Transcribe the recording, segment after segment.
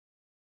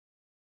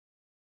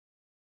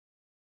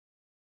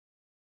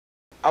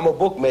I'm a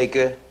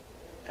bookmaker,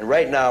 and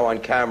right now on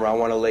camera I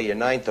want to lay you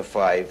 9 to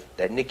 5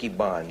 that Nicky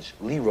Barnes,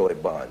 Leroy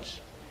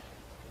Barnes,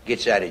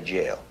 gets out of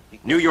jail.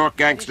 New York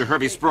gangster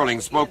Herbie Sperling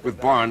spoke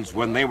with Barnes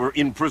when they were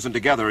in prison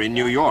together in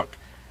New York,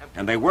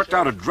 and they worked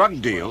out a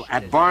drug deal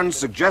at Barnes'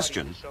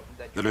 suggestion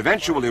that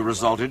eventually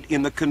resulted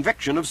in the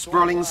conviction of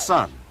Sperling's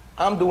son.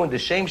 I'm doing the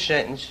same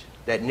sentence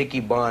that Nicky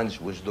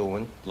Barnes was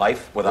doing.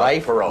 Life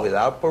without parole.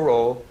 Without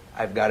parole.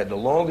 I've got it the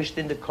longest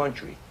in the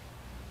country.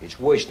 It's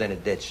worse than a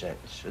death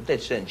sentence. A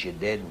death sentence, you're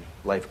dead, and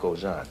life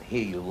goes on.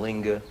 Here you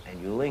linger,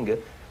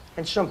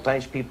 and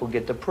sometimes people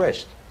get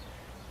depressed.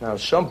 Now,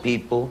 some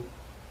people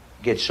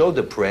get so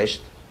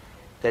depressed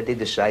that they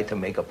decide to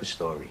make up a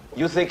story.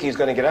 You think he's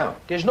going to get out?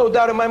 There's no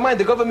doubt in my mind.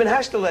 The government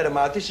has to let him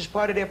out. This is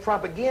part of their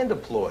propaganda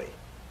ploy.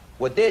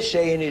 What they're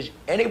saying is,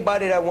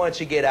 anybody that wants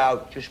to get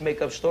out, just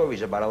make up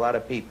stories about a lot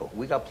of people.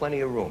 We got plenty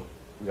of room.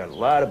 We got a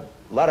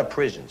lot of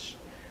prisons.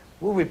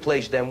 We'll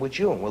replace them with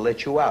you, and we'll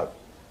let you out.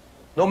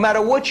 No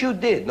matter what you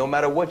did, no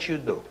matter what you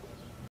do.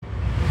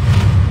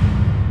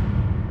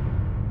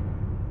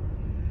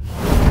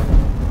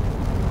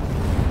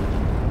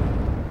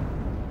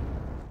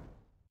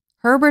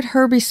 Herbert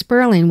Herbie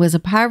Sperling was a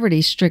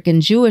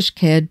poverty-stricken Jewish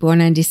kid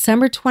born on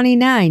December 29,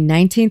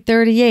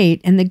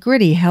 1938 in the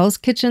gritty Hell's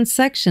Kitchen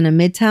section of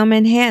Midtown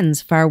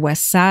Manhattan's far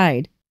west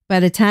side. By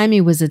the time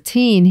he was a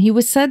teen, he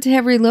was said to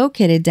have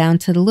relocated down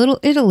to the Little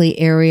Italy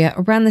area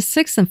around the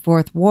 6th and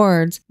 4th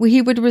wards, where he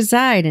would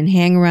reside and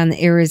hang around the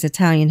area's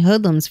Italian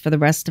hoodlums for the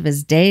rest of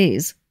his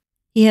days.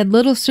 He had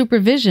little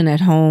supervision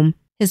at home.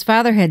 His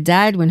father had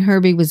died when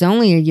Herbie was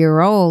only a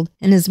year old,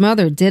 and his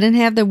mother didn't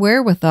have the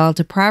wherewithal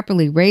to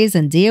properly raise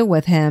and deal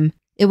with him.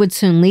 It would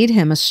soon lead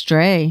him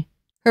astray.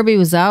 Herbie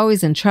was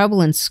always in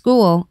trouble in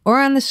school or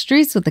on the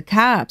streets with the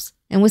cops,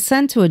 and was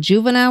sent to a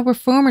juvenile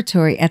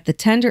reformatory at the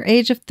tender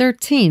age of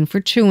 13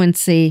 for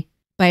truancy.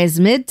 By his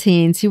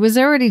mid-teens, he was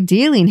already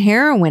dealing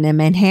heroin in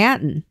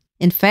Manhattan.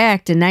 In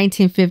fact, in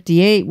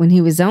 1958, when he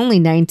was only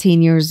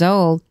 19 years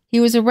old, he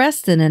was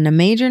arrested in a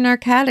major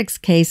narcotics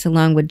case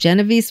along with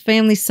Genovese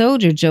family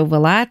soldier Joe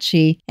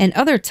Valachi and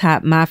other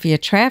top mafia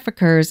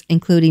traffickers,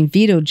 including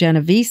Vito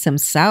Genovese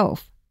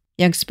himself.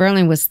 Young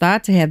Sperling was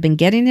thought to have been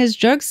getting his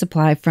drug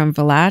supply from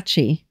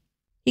Valachi.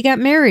 He got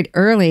married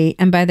early,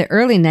 and by the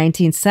early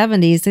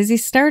 1970s, as he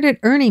started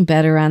earning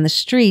better on the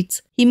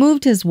streets, he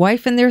moved his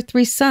wife and their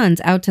 3 sons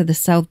out to the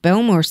South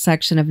Belmore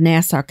section of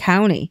Nassau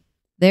County.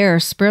 There,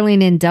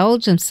 Sperling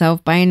indulged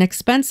himself buying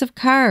expensive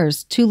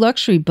cars, 2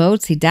 luxury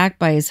boats he docked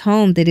by his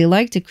home that he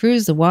liked to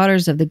cruise the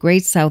waters of the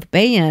Great South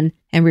Bay in,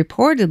 and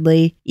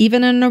reportedly,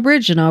 even an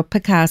original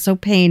Picasso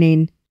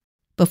painting.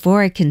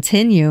 Before I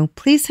continue,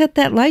 please hit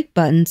that like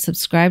button,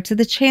 subscribe to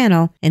the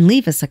channel, and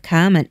leave us a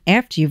comment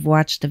after you've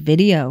watched the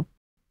video.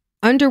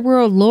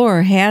 Underworld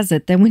lore has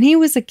it that when he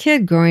was a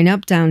kid growing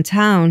up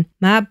downtown,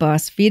 mob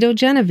boss Vito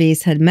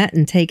Genovese had met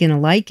and taken a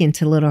liking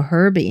to little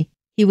Herbie.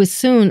 He was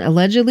soon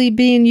allegedly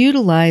being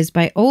utilized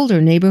by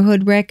older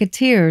neighborhood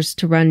racketeers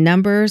to run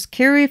numbers,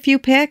 carry a few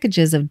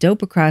packages of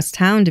dope across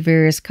town to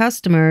various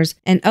customers,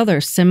 and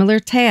other similar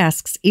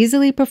tasks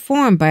easily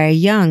performed by a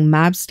young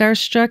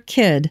mob-star-struck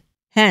kid.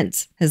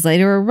 Hence, his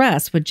later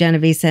arrest with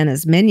Genovese and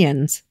his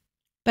minions.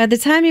 By the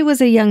time he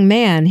was a young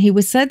man, he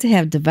was said to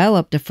have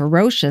developed a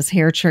ferocious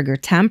hair-trigger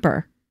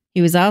temper.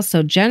 He was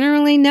also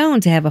generally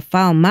known to have a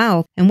foul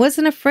mouth and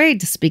wasn't afraid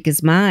to speak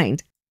his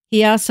mind.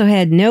 He also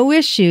had no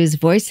issues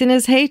voicing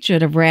his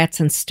hatred of rats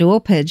and stool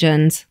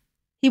pigeons.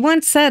 He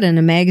once said in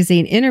a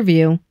magazine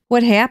interview,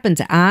 "What happened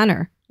to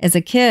honor? As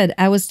a kid,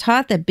 I was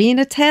taught that being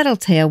a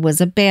tattletale was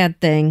a bad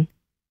thing."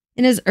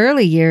 In his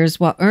early years,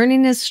 while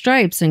earning his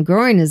stripes and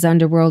growing his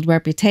underworld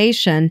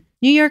reputation,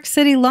 New York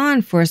City law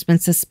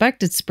enforcement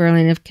suspected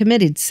Sperling of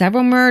committing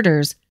several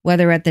murders,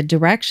 whether at the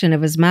direction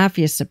of his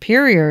mafia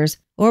superiors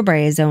or by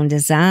his own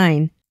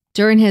design.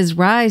 During his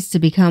rise to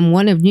become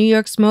one of New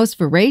York's most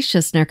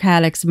voracious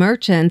narcotics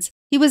merchants,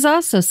 he was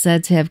also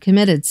said to have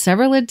committed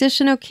several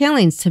additional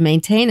killings to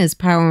maintain his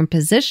power and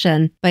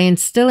position by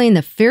instilling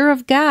the fear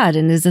of God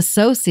in his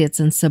associates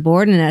and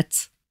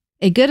subordinates.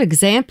 A good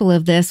example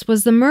of this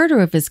was the murder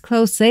of his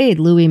close aide,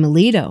 Louis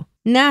Melito,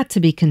 not to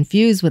be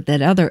confused with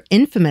that other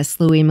infamous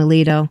Louis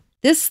Melito.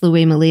 This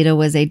Louis Melito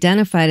was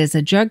identified as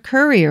a drug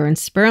courier in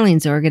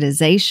Sperling's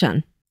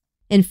organization.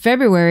 In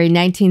February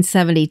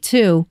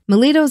 1972,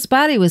 Melito's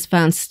body was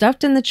found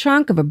stuffed in the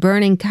trunk of a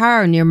burning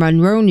car near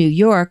Monroe, New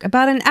York,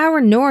 about an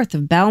hour north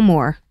of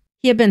Belmore.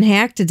 He had been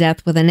hacked to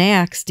death with an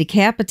axe,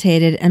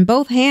 decapitated, and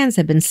both hands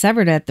had been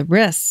severed at the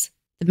wrists.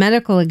 The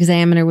medical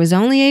examiner was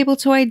only able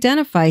to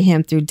identify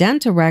him through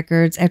dental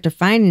records after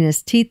finding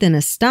his teeth in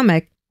his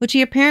stomach, which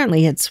he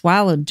apparently had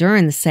swallowed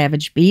during the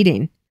savage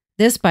beating.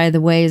 This, by the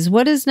way, is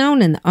what is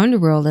known in the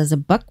underworld as a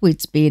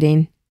buckwheats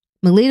beating.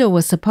 Melito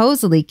was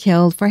supposedly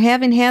killed for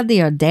having had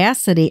the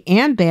audacity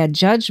and bad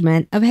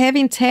judgment of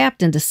having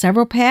tapped into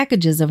several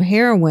packages of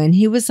heroin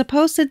he was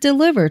supposed to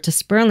deliver to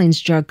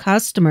Sperling's drug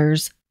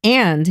customers.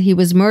 And he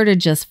was murdered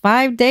just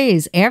 5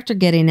 days after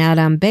getting out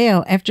on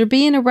bail after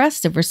being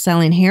arrested for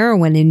selling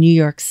heroin in New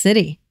York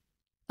City.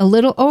 A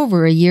little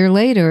over a year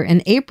later,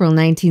 in April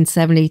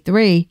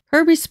 1973,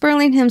 Herbie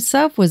Sperling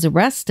himself was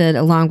arrested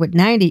along with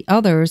 90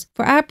 others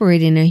for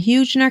operating a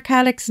huge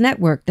narcotics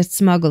network that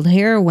smuggled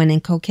heroin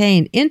and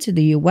cocaine into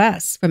the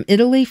U.S. from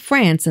Italy,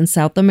 France, and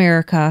South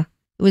America.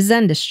 It was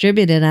then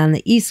distributed on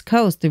the East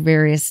Coast through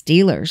various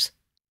dealers.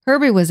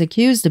 Herbie was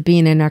accused of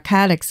being a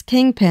narcotics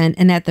kingpin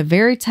and at the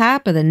very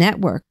top of the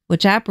network,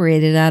 which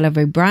operated out of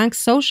a Bronx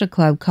social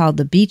club called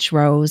the Beach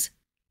Rose.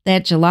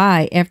 That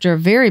July, after a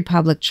very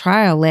public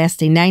trial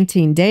lasting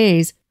 19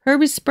 days,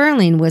 Herbie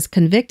Sperling was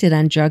convicted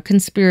on drug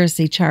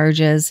conspiracy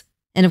charges.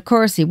 And of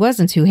course, he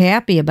wasn't too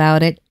happy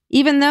about it,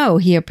 even though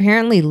he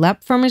apparently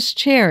leapt from his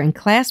chair and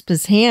clasped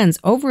his hands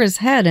over his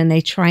head in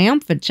a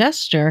triumphant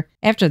gesture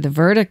after the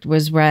verdict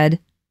was read.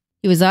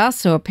 He was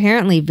also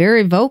apparently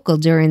very vocal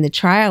during the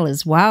trial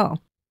as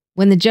well.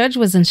 When the judge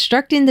was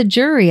instructing the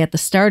jury at the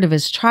start of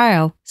his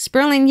trial,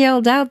 Sperling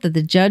yelled out that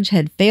the judge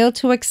had failed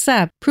to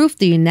accept proof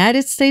the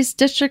United States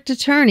District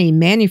Attorney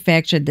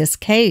manufactured this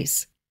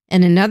case.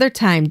 And another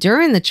time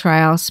during the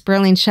trial,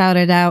 Sperling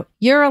shouted out,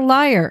 "You're a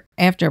liar,"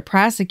 after a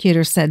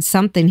prosecutor said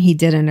something he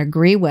didn't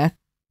agree with.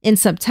 In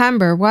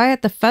September, while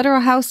at the Federal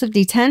House of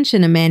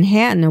Detention in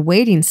Manhattan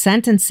awaiting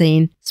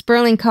sentencing,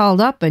 Sperling called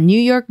up a New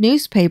York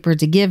newspaper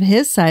to give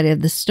his side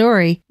of the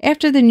story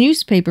after the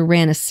newspaper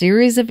ran a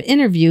series of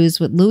interviews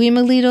with Louis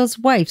Melito's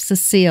wife,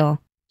 Cecile.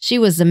 She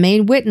was the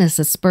main witness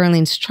at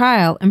Sperling's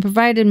trial and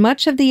provided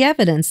much of the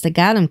evidence that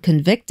got him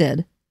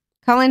convicted.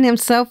 Calling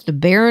himself the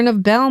Baron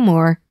of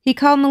Belmore, he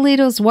called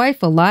Melito's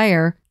wife a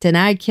liar,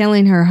 denied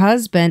killing her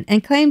husband,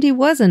 and claimed he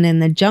wasn't in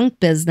the junk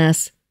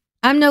business.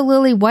 "I'm no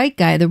lily white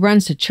guy that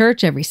runs to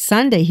church every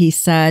Sunday," he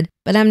said,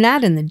 "but I'm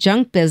not in the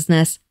junk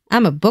business.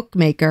 I'm a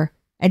bookmaker.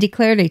 I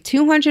declared a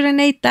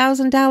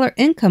 $208,000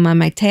 income on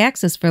my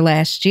taxes for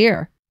last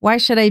year. Why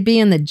should I be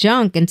in the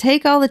junk and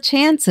take all the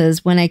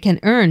chances when I can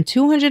earn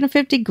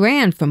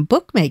 $250,000 from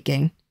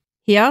bookmaking?"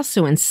 He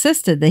also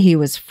insisted that he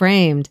was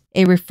framed,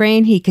 a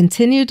refrain he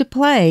continued to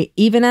play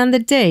even on the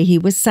day he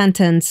was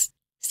sentenced.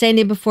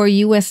 Standing before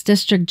U.S.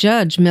 District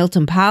Judge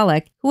Milton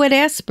Pollack, who had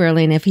asked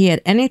Sperling if he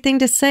had anything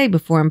to say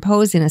before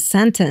imposing a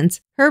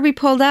sentence, Herbie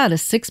pulled out a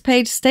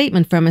 6-page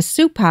statement from his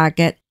suit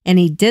pocket, and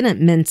he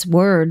didn't mince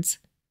words.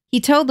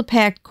 He told the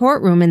packed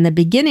courtroom in the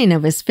beginning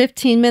of his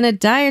 15-minute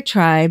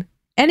diatribe,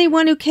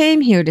 "Anyone who came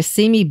here to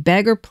see me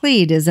beg or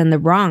plead is in the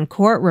wrong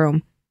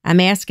courtroom. I'm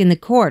asking the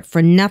court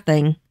for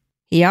nothing."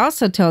 He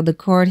also told the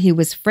court he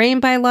was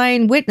framed by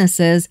lying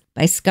witnesses,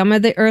 by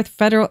scum-of-the-earth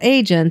federal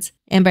agents,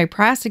 and by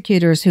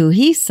prosecutors who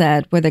he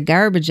said were the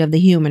garbage of the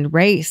human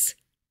race.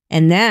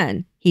 And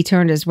then he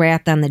turned his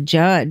wrath on the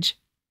judge.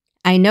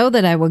 "I know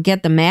that I will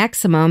get the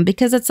maximum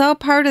because it's all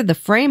part of the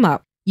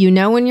frame-up. You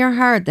know in your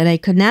heart that I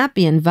could not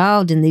be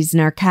involved in these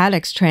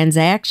narcotics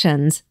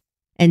transactions."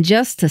 And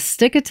just to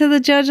stick it to the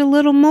judge a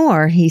little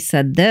more, he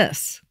said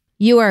this,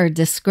 "You are a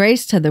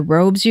disgrace to the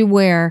robes you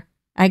wear.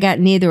 I got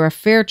neither a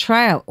fair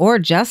trial or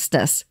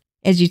justice.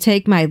 As you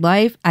take my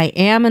life, I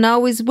am and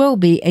always will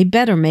be a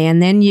better man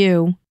than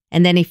you."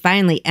 And then he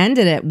finally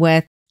ended it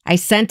with, "I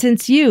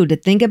sentence you to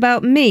think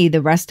about me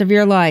the rest of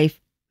your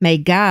life. May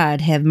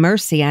God have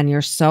mercy on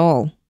your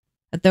soul."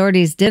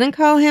 Authorities didn't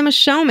call him a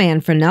showman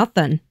for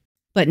nothing.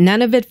 But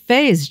none of it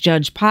fazed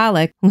Judge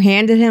Pollack, who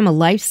handed him a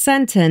life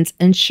sentence,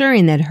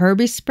 ensuring that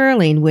Herbie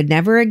Sperling would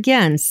never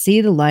again see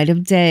the light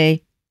of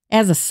day.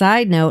 As a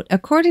side note,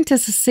 according to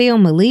Cecile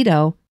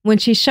Melito, when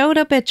she showed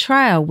up at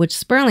trial, which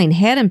Sperling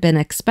hadn't been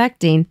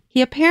expecting, he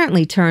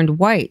apparently turned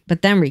white,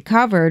 but then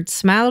recovered,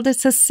 smiled at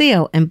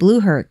Cecile, and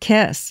blew her a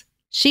kiss.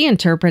 She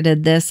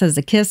interpreted this as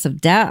a kiss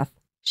of death.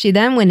 She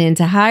then went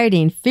into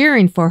hiding,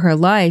 fearing for her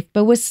life,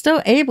 but was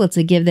still able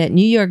to give that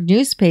New York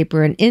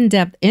newspaper an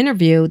in-depth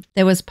interview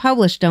that was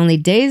published only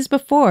days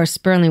before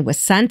Sperling was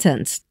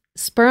sentenced.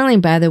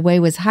 Sperling, by the way,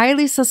 was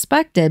highly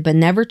suspected but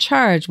never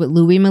charged with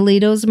Louis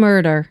Melito's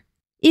murder.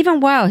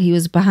 Even while he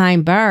was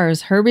behind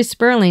bars, Herbie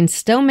Sperling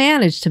still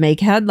managed to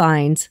make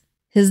headlines.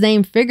 His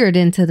name figured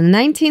into the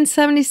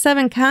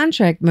 1977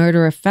 contract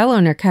murder of fellow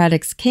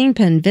narcotics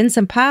kingpin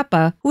Vincent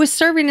Papa, who was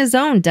serving his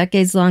own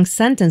decades-long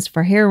sentence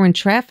for heroin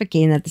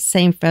trafficking at the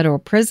same federal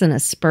prison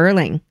as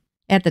Sperling.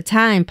 At the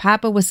time,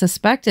 Papa was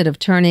suspected of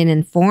turning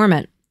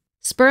informant.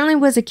 Sperling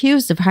was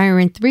accused of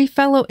hiring 3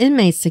 fellow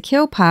inmates to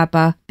kill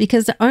Papa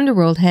because the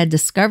underworld had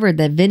discovered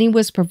that Vinny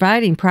was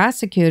providing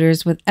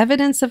prosecutors with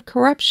evidence of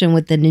corruption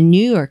within the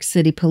New York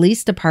City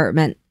Police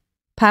Department.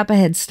 Papa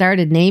had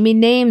started naming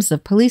names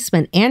of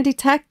policemen and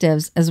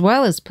detectives, as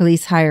well as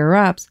police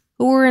higher-ups,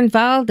 who were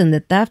involved in the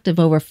theft of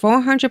over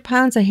 400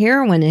 pounds of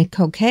heroin and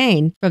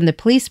cocaine from the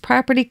police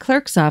property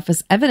clerk's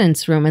office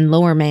evidence room in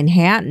Lower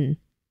Manhattan.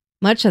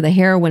 Much of the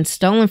heroin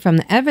stolen from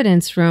the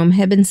evidence room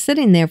had been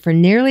sitting there for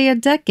nearly a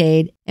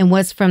decade and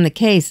was from the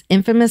case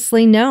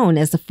infamously known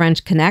as the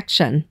French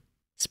Connection.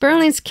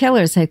 Sperling's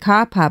killers had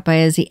caught Papa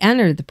as he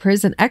entered the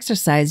prison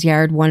exercise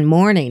yard one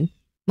morning.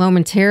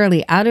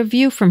 Momentarily out of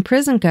view from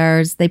prison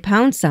guards, they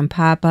pounced on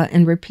Papa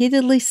and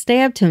repeatedly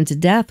stabbed him to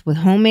death with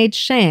homemade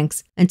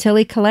shanks until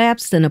he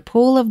collapsed in a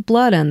pool of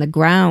blood on the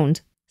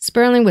ground.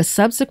 Sperling was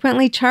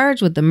subsequently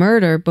charged with the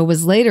murder but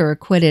was later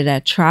acquitted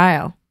at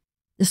trial.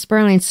 The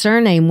Sperling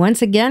surname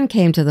once again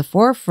came to the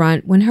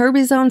forefront when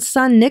Herbie's own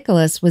son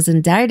Nicholas was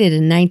indicted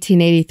in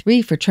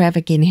 1983 for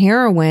trafficking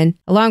heroin,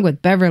 along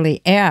with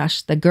Beverly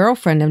Ash, the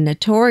girlfriend of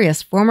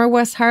notorious former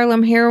West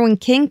Harlem heroin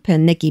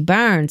kingpin Nicky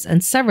Barnes,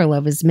 and several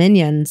of his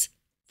minions.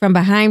 From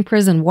behind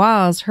prison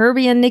walls,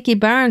 Herbie and Nicky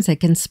Barnes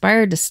had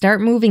conspired to start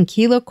moving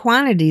kilo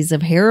quantities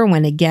of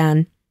heroin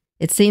again.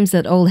 It seems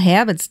that old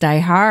habits die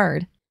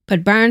hard,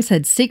 but Barnes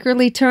had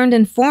secretly turned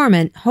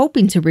informant,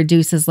 hoping to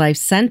reduce his life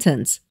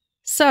sentence.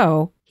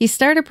 So, he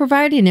started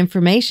providing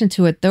information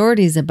to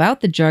authorities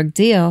about the drug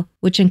deal,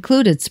 which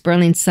included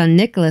Sperling's son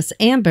Nicholas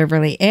and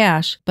Beverly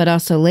Ash, but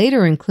also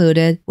later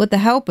included, with the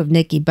help of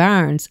Nicky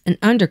Barnes, an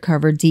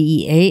undercover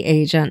DEA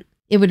agent.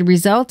 It would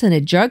result in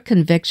a drug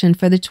conviction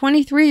for the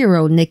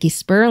 23-year-old Nicky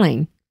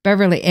Sperling.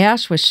 Beverly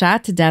Ash was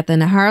shot to death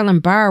in a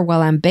Harlem bar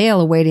while on bail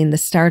awaiting the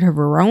start of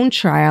her own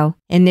trial.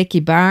 And Nicky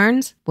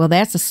Barnes? Well,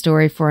 that's a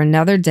story for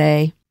another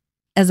day.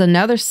 As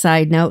another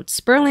side note,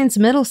 Sperling's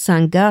middle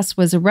son Gus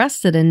was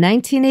arrested in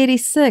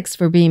 1986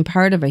 for being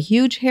part of a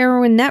huge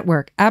heroin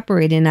network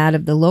operating out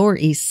of the Lower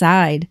East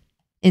Side.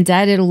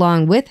 Indicted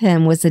along with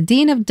him was the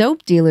dean of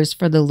dope dealers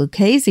for the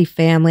Lucchese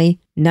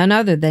family, none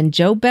other than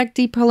Joe Beck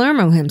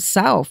DiPalermo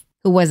himself,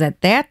 who was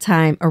at that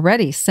time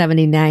already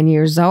 79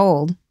 years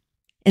old.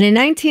 In a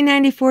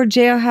 1994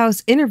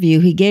 jailhouse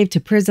interview he gave to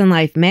Prison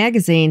Life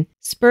magazine,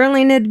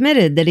 Sperling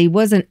admitted that he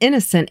wasn't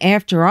innocent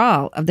after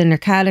all of the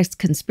narcotics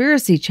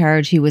conspiracy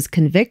charge he was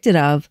convicted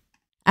of.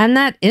 "I'm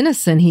not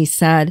innocent," he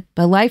said,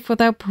 "but life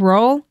without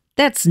parole?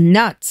 That's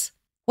nuts.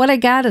 What I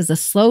got is a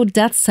slow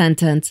death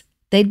sentence.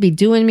 They'd be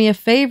doing me a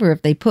favor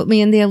if they put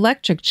me in the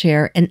electric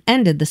chair and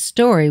ended the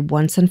story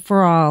once and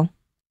for all."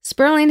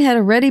 Sperling had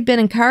already been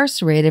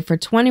incarcerated for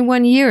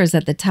 21 years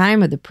at the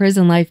time of the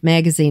Prison Life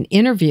magazine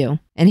interview,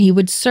 and he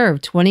would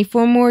serve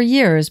 24 more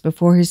years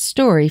before his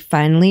story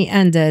finally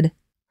ended.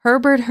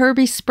 Herbert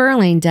Herbie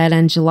Sperling died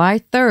on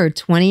July 3,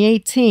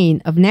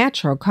 2018, of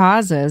natural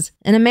causes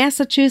in a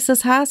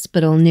Massachusetts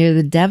hospital near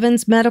the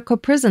Devon's Medical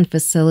Prison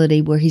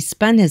Facility where he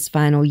spent his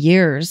final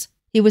years.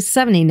 He was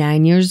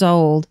 79 years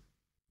old.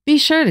 Be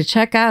sure to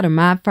check out our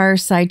Mob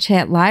Fireside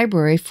Chat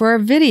library for our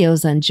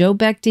videos on Joe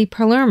Beck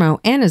DiPalermo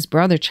and his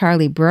brother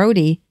Charlie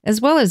Brody,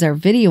 as well as our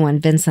video on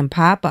Vincent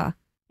Papa.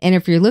 And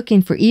if you're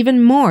looking for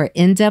even more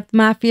in-depth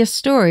Mafia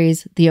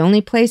stories, the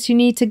only place you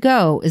need to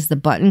go is the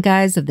button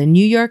guides of the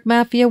New York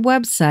Mafia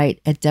website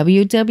at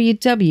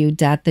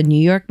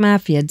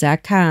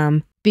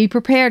www.thenewyorkmafia.com. Be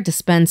prepared to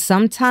spend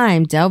some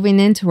time delving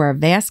into our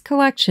vast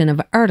collection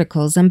of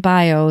articles and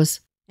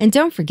bios. And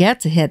don't forget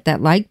to hit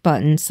that like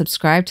button,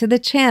 subscribe to the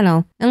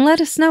channel, and let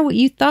us know what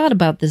you thought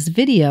about this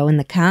video in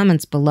the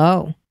comments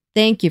below.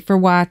 Thank you for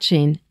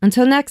watching.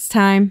 Until next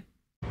time.